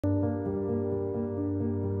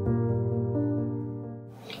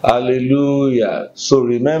Hallelujah. So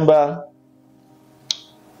remember,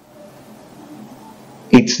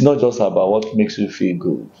 it's not just about what makes you feel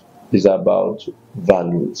good. It's about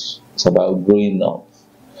values. It's about growing up.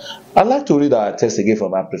 I'd like to read our text again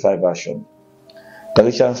from Amplified Version.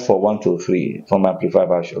 Galatians 4, 1 to 3 from Amplified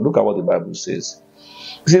Version. Look at what the Bible says.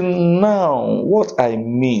 It says, now what I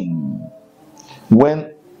mean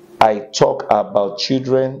when I talk about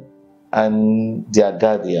children and their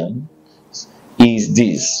guardian is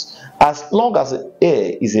this. As long as an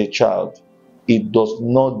heir is a child, it does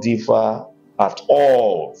not differ at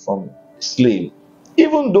all from slave,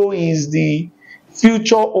 even though he is the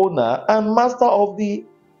future owner and master of the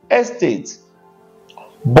estate.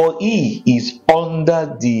 But he is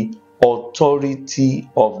under the authority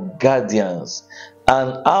of guardians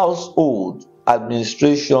and household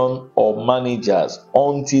administration or managers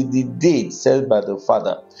until the date set by the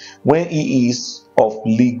father, when he is of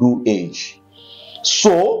legal age.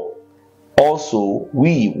 So also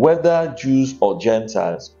we, whether Jews or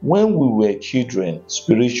Gentiles, when we were children,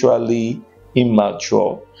 spiritually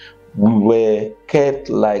immature, we were kept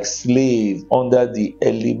like slaves under the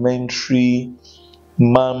elementary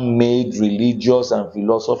man-made religious and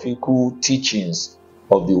philosophical teachings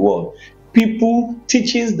of the world. People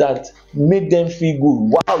teachings that made them feel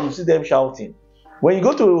good. Wow, you see them shouting. When you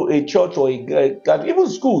go to a church or even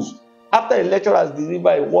schools, after a lecturer has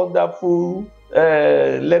delivered a wonderful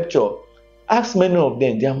lecture, ask many of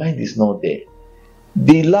them, their mind is not there.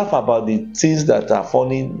 They laugh about the things that are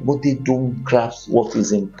funny, but they don't grasp what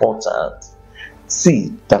is important.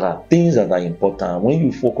 See, there are things that are important. When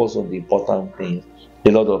you focus on the important things,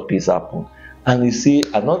 a lot of things happen. And you see,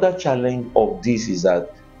 another challenge of this is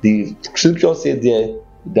that the scripture said there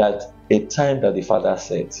that a time that the Father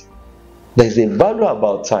set. There's a value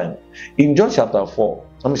about time. In John chapter 4,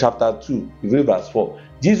 chapter 2, if you read verse 4,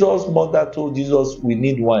 Jesus' mother told Jesus, we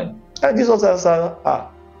need wine. And Jesus answered, why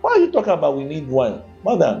are you talking about we need wine?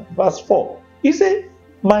 Mother, verse 4. He said,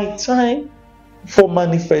 my time for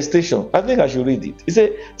manifestation. I think I should read it. He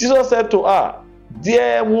said, Jesus said to her,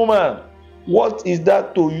 dear woman, what is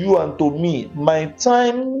that to you and to me? My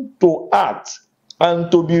time to act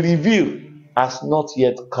and to be revealed has not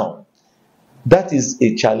yet come. That is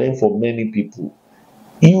a challenge for many people.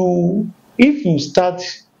 If you start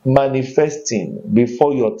manifesting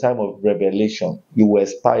before your time of revelation, you will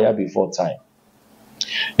expire before time.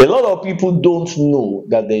 A lot of people don't know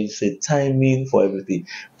that there is a timing for everything.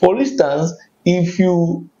 For instance, if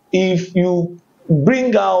you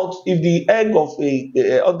bring out, if the egg of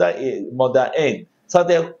a other mother hen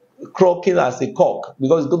started croaking as a cock,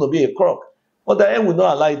 because it's going to be a crock, mother hen will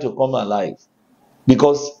not allow it to come alive,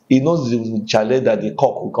 because he knows the challenge that the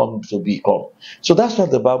cock will come to become. So that's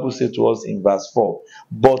what the Bible says to us in verse 4.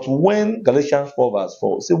 But when Galatians 4 verse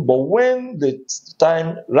 4 says, but when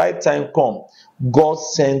the right time come, God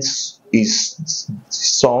sent his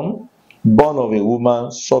son, born of a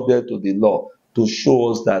woman, subject to the law, to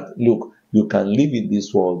show us that, look, you can live in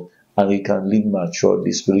this world and you can live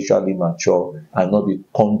maturely, spiritually mature, and not be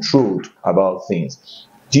controlled about things.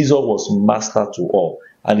 Jesus was master to all.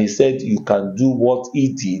 And he said you can do what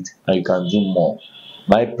he did and you can do more.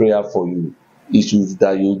 My prayer for you is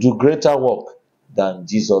that you do greater work than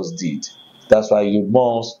Jesus did. That's why you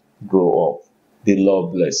must grow up. The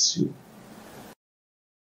Lord bless you.